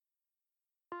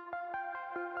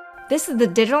This is the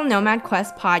Digital Nomad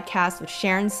Quest podcast with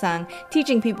Sharon Sung,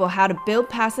 teaching people how to build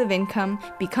passive income,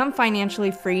 become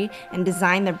financially free, and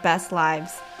design their best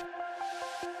lives.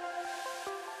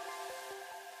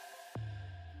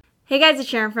 Hey guys, it's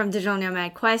Sharon from Digital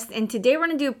Nomad Quest, and today we're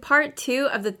going to do part 2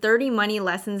 of the 30 Money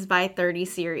Lessons by 30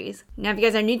 series. Now, if you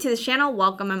guys are new to this channel,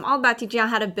 welcome. I'm all about teaching you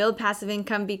how to build passive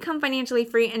income, become financially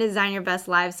free, and design your best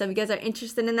lives. So if you guys are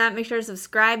interested in that, make sure to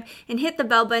subscribe and hit the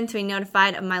bell button to be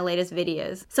notified of my latest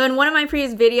videos. So in one of my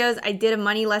previous videos, I did a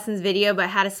money lessons video, but I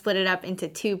had to split it up into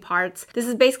 2 parts. This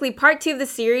is basically part 2 of the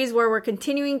series where we're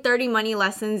continuing 30 money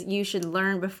lessons you should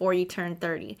learn before you turn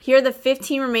 30. Here are the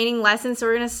 15 remaining lessons, so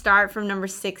we're going to start from number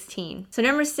 16. So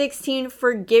number 16,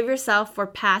 forgive yourself for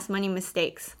past money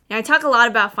mistakes. Now, I talk a lot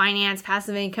about finance,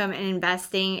 passive income, and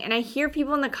investing, and I hear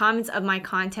people in the comments of my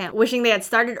content wishing they had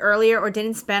started earlier or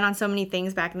didn't spend on so many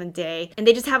things back in the day, and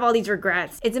they just have all these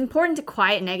regrets. It's important to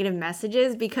quiet negative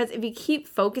messages because if you keep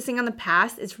focusing on the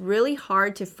past, it's really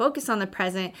hard to focus on the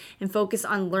present and focus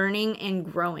on learning and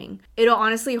growing. It'll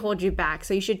honestly hold you back,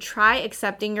 so you should try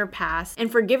accepting your past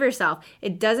and forgive yourself.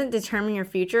 It doesn't determine your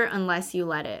future unless you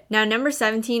let it. Now, number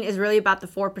 17 is really about the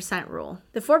 4% rule.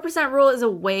 The 4% rule is a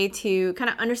way to kind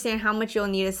of understand how much you'll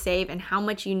need to save and how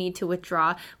much you need to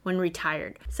withdraw when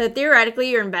retired. So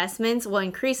theoretically, your investments will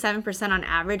increase 7% on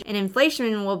average and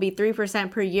inflation will be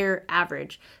 3% per year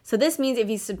average. So this means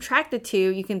if you subtract the two,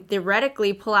 you can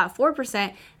theoretically pull out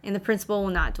 4% and the principal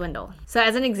will not dwindle. So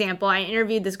as an example, I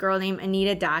interviewed this girl named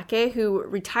Anita Dake who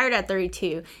retired at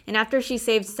 32, and after she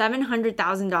saved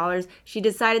 $700,000, she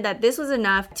decided that this was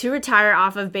enough to retire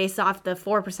based off the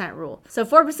 4% rule. So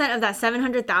 4% of that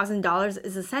 $700,000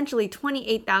 is essentially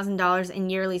 $28,000 in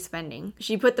yearly spending.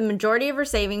 She put the majority of her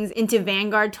savings into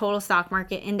Vanguard Total Stock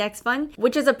Market Index Fund,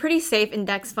 which is a pretty safe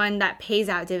index fund that pays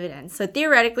out dividends. So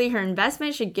theoretically, her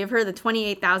investment should give her the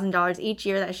 $28,000 each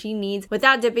year that she needs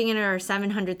without dipping into her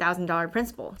 $700,000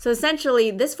 principal. So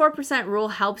essentially, this 4% rule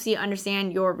helps you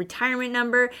understand your retirement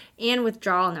number and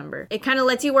withdrawal number. It kind of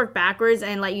lets you work backwards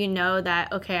and let you know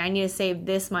that, okay, I need to save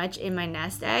this much in my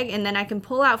nest egg, and then I can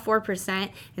pull out 4%,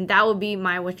 and that will be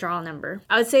my withdrawal number.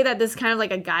 I would say that this is kind of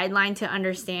like a guideline to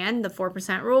understand the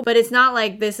 4% rule, but it's not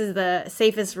like this is the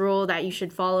safest rule that you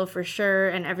should follow for sure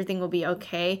and everything will be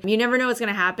okay. You never know what's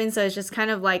going to happen, so it's just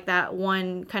kind of like that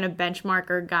one kind of benchmark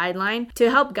or guideline to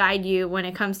help guide you when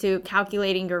it comes to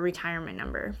calculating your retirement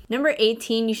number. Number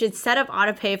 18, you should set up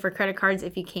auto pay for credit cards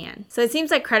if you can. So it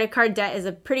seems like credit card debt is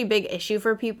a pretty big issue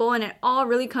for people, and it all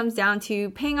really comes down to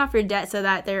paying off your debt so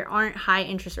that there aren't high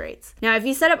interest rates. Now, if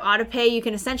you set up auto pay, you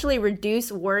can essentially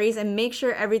reduce worries and make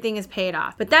sure everything is paid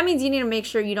off. But that means you need to make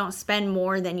sure you don't spend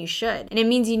more than you should. And it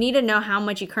means you need to know how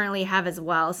much you currently have as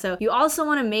well. So you also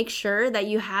want to make sure that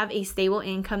you have a stable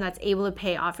income that's able to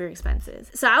pay off your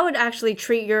expenses. So I would actually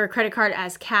treat your credit card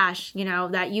as cash,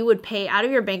 that you would pay out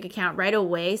of your bank account right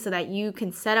away so that you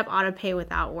can set up auto pay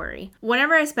without worry.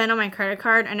 Whenever I spend on my credit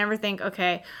card, I never think,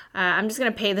 okay, I'm just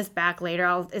going to pay this back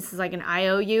later. This is like an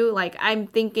IOU. Like I'm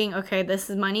thinking, okay, this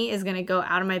money is going to go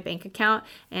out of my bank account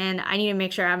and I need to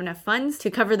make sure I have enough funds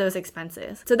to cover those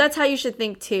expenses. So that's how you should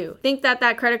think too. Think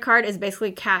that credit card is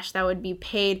basically cash that would be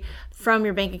paid from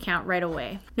your bank account right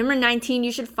away. Number 19,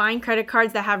 you should find credit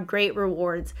cards that have great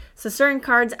rewards. So certain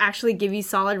cards actually give you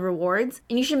solid rewards,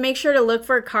 and you should make sure to look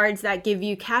for cards that give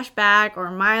you cash back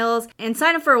or miles and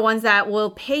sign up for ones that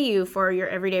will pay you for your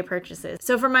everyday purchases.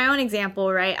 So for my own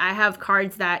example, right, I have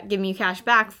cards that give me cash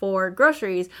back for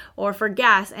groceries or for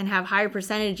gas and have higher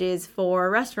percentages for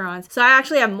restaurants. So I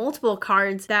actually have multiple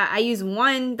cards that I use,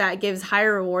 one that gives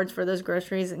higher rewards for those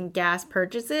groceries and gas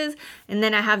purchases, and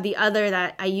then I have the other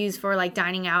that I use for like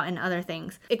dining out and other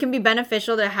things. It can be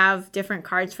beneficial to have different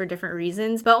cards for different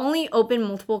reasons, but only open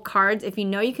multiple cards if you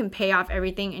know you can pay off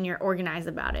everything and you're organized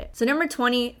about it. So number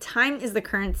 20, time is the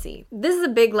currency. This is a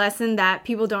big lesson that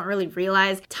people don't really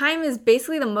realize. Time is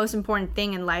basically the most important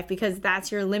thing in life because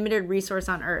that's your limited resource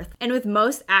on earth. And with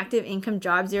most active income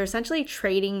jobs, you're essentially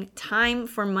trading time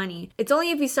for money. It's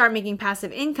only if you start making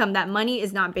passive income that money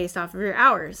is not based off of your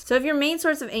hours. So if your main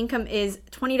source of income is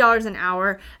 $20 an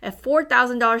hour, a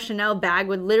 $4,000 Chanel bag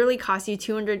would literally cost you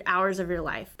 200 hours of your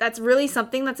life. That's really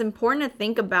something that's important to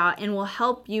think about and will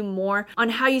help you more on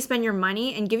how you spend your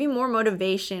money and give you more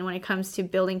motivation when it comes to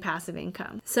building passive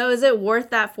income. So is it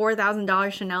worth that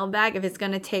 $4,000 Chanel bag if it's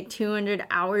going to take 200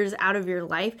 hours out of your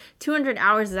life? 200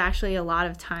 hours is actually a lot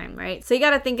of time, right? So you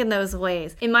got to think in those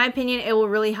ways. In my opinion, it will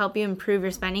really help you improve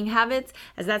your spending habits,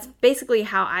 as that's basically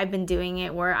how I've been doing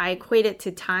it, where I equate it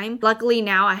to time. Luckily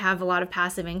now I have a lot of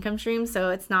passive income streams, so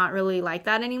it's not really like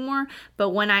that anymore. more. But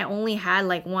when I only had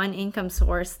like one income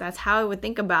source, that's how I would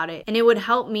think about it. And it would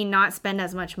help me not spend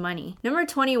as much money. Number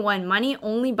 21, money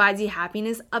only buys you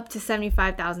happiness up to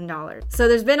 $75,000. So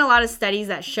there's been a lot of studies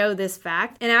that show this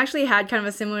fact. And I actually had kind of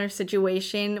a similar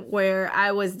situation where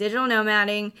I was digital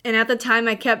nomading. And at the time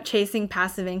I kept chasing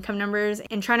passive income numbers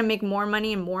and trying to make more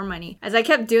money and more money. As I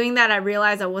kept doing that, I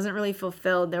realized I wasn't really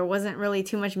fulfilled. There wasn't really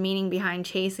too much meaning behind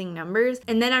chasing numbers.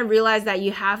 And then I realized that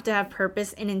you have to have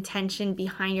purpose and intention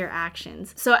behind your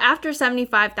actions. So after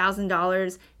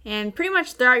 $75,000, and pretty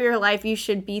much throughout your life, you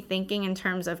should be thinking in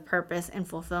terms of purpose and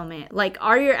fulfillment. Like,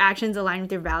 are your actions aligned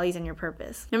with your values and your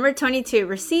purpose? Number 22,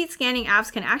 receipt scanning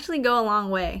apps can actually go a long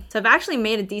way. So I've actually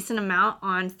made a decent amount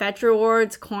on Fetch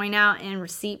Rewards, CoinOut, and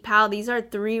ReceiptPal. These are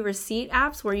 3 receipt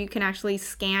apps where you can actually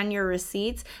scan your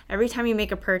receipts. Every time you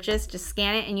make a purchase, just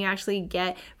scan it and you actually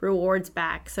get rewards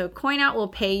back. So CoinOut will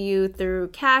pay you through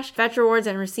cash, Fetch Rewards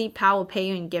and ReceiptPal will pay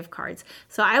you in gift cards.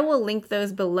 So I will link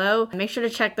those below. Make sure to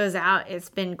check those out. It's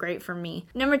been great for me.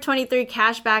 Number 23,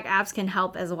 cashback apps can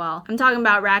help as well. I'm talking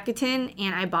about Rakuten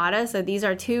and Ibotta. So these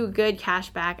are 2 good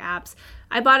cashback apps.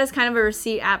 Ibotta is kind of a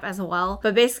receipt app as well,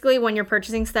 but basically when you're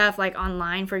purchasing stuff like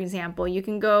online, for example, you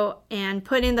can go and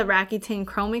put in the Rakuten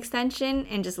Chrome extension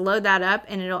and just load that up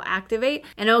and it'll activate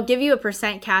and it'll give you a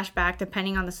 % cash back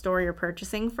depending on the store you're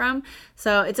purchasing from.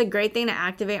 So it's a great thing to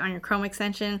activate on your Chrome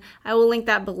extension. I will link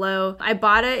that below.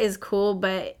 Ibotta is cool,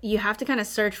 but you have to kind of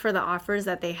search for the offers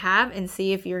that they have and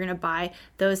see if you're going to buy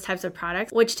those types of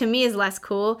products, which to me is less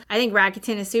cool. I think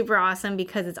Rakuten is super awesome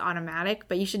because it's automatic,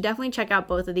 but you should definitely check out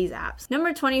both of these apps.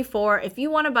 Number 24, if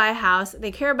you want to buy a house, they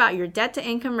care about your debt to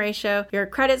income ratio, your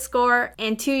credit score,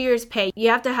 and 2 years pay. You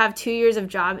have to have 2 years of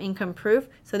job income proof,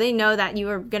 so they know that you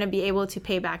are going to be able to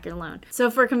pay back your loan.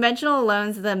 So for conventional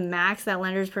loans, the max that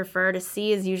lenders prefer to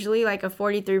see is usually like a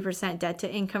 43% debt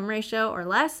to income ratio or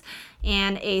less,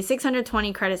 and a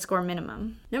 620 credit score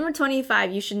minimum. Number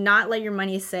 25, you should not let your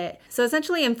money sit. So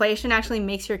essentially, inflation actually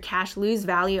makes your cash lose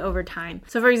value over time.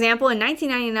 So for example, in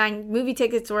 1999, movie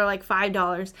tickets were like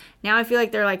 $5. Now I feel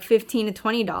like they're like $15 to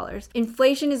 $20.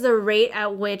 Inflation is the rate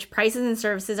at which prices and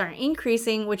services are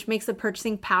increasing, which makes the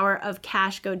purchasing power of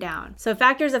cash go down. So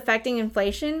factors affecting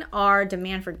inflation are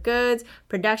demand for goods,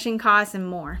 production costs, and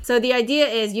more. So the idea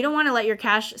is you don't want to let your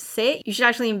cash sit. You should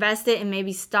actually invest it in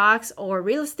maybe stocks or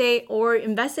real estate, or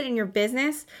invest it in your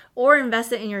business, or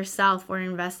invest it in yourself, or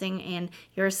investing in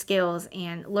your skills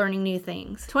and learning new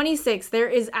things. 26, there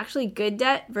is actually good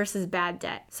debt versus bad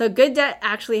debt. So good debt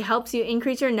actually helps you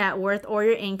increase your net worth or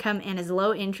your income and is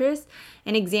low interest.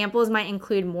 And examples might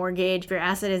include mortgage if your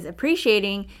asset is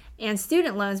appreciating, and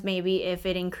student loans maybe if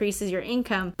it increases your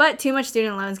income, but too much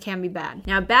student loans can be bad.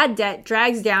 Now, bad debt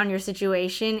drags down your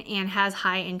situation and has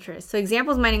high interest. So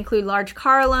examples might include large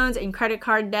car loans and credit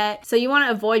card debt. So you want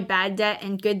to avoid bad debt,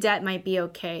 and good debt might be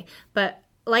okay. But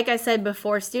like I said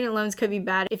before, student loans could be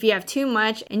bad if you have too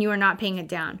much and you are not paying it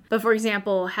down. But for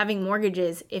example, having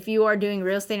mortgages, if you are doing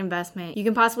real estate investment, you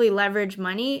can possibly leverage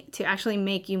money to actually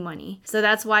make you money. So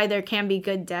that's why there can be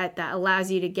good debt that allows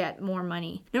you to get more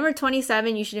money. Number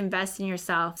 27, you should invest in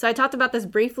yourself. So I talked about this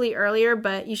briefly earlier,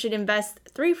 but you should invest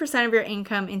 3% of your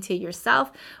income into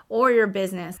yourself or your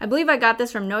business. I believe I got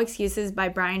this from No Excuses by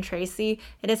Brian Tracy.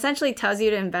 It essentially tells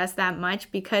you to invest that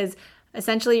much because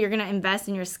essentially you're going to invest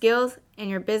in your skills and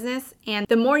your business, and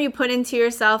the more you put into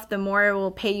yourself, the more it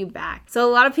will pay you back. So a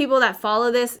lot of people that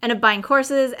follow this end up buying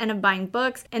courses, end up buying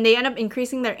books, and they end up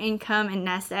increasing their income and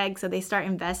nest egg, so they start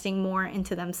investing more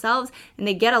into themselves, and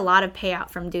they get a lot of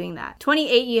payout from doing that.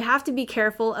 28, you have to be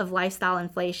careful of lifestyle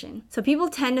inflation. So people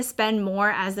tend to spend more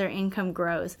as their income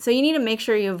grows. So you need to make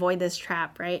sure you avoid this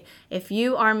trap, right? If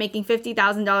you are making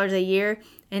 $50,000 a year,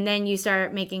 and then you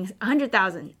start making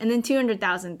 $100,000 and then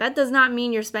 $200,000. That does not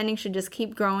mean your spending should just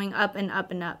keep growing up and up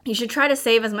and up. You should try to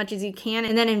save as much as you can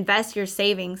and then invest your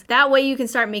savings. That way you can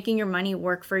start making your money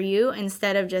work for you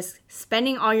instead of just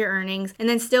spending all your earnings and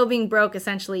then still being broke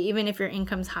essentially, even if your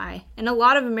income's high. And a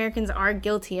lot of Americans are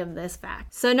guilty of this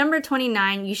fact. So number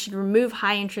 29, you should remove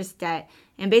high interest debt.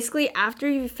 And basically, after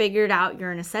you've figured out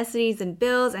your necessities and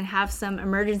bills and have some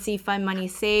emergency fund money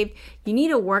saved, you need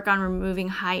to work on removing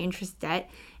high interest debt.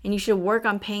 And you should work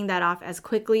on paying that off as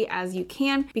quickly as you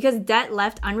can, because debt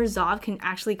left unresolved can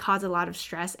actually cause a lot of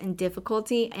stress and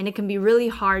difficulty, and it can be really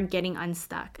hard getting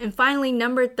unstuck. And finally,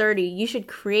 number 30, you should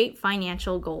create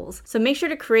financial goals. So make sure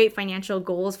to create financial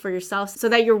goals for yourself so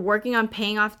that you're working on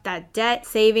paying off that debt,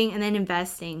 saving, and then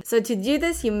investing. So to do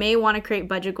this, you may want to create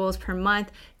budget goals per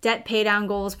month, debt pay down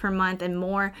goals per month, and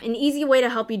more. An easy way to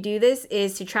help you do this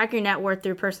is to track your net worth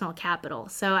through Personal Capital.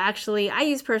 So actually, I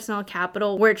use Personal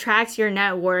Capital where it tracks your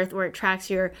net worth worth, where it tracks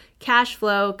your cash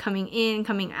flow coming in,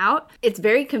 coming out. It's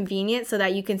very convenient so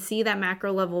that you can see that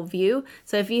macro level view.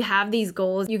 So if you have these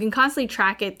goals, you can constantly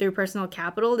track it through Personal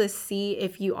Capital to see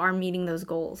if you are meeting those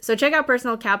goals. So check out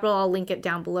Personal Capital. I'll link it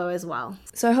down below as well.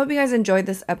 So I hope you guys enjoyed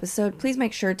this episode. Please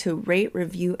make sure to rate,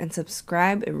 review, and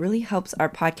subscribe. It really helps our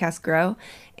podcast grow.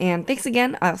 And thanks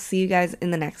again. I'll see you guys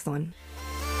in the next one.